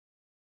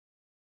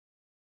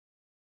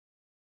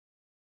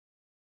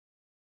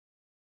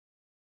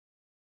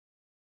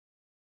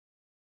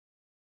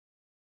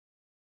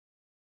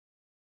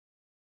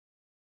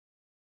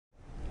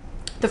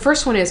The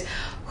first one is,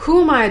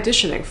 who am I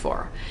auditioning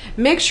for?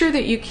 Make sure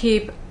that you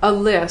keep a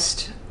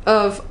list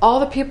of all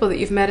the people that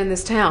you've met in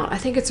this town. I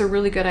think it's a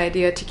really good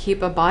idea to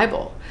keep a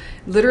Bible,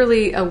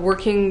 literally a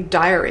working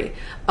diary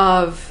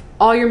of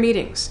all your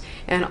meetings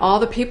and all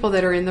the people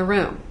that are in the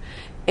room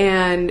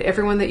and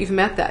everyone that you've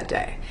met that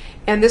day.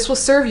 And this will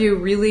serve you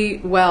really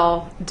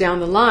well down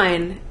the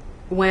line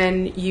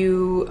when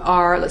you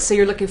are, let's say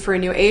you're looking for a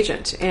new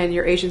agent, and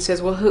your agent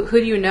says, well, who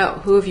do you know?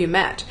 Who have you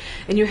met?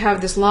 And you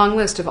have this long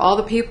list of all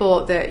the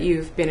people that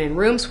you've been in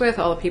rooms with,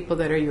 all the people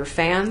that are your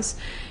fans.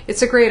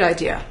 It's a great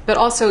idea. But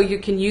also you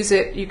can use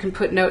it, you can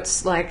put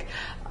notes like,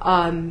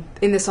 in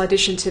this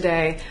audition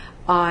today,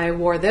 I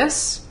wore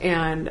this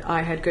and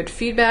I had good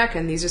feedback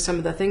and these are some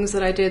of the things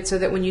that I did, so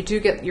that when you do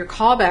get your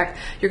callback,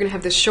 you're going to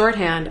have this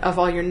shorthand of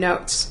all your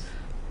notes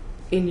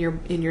in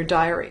your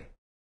diary.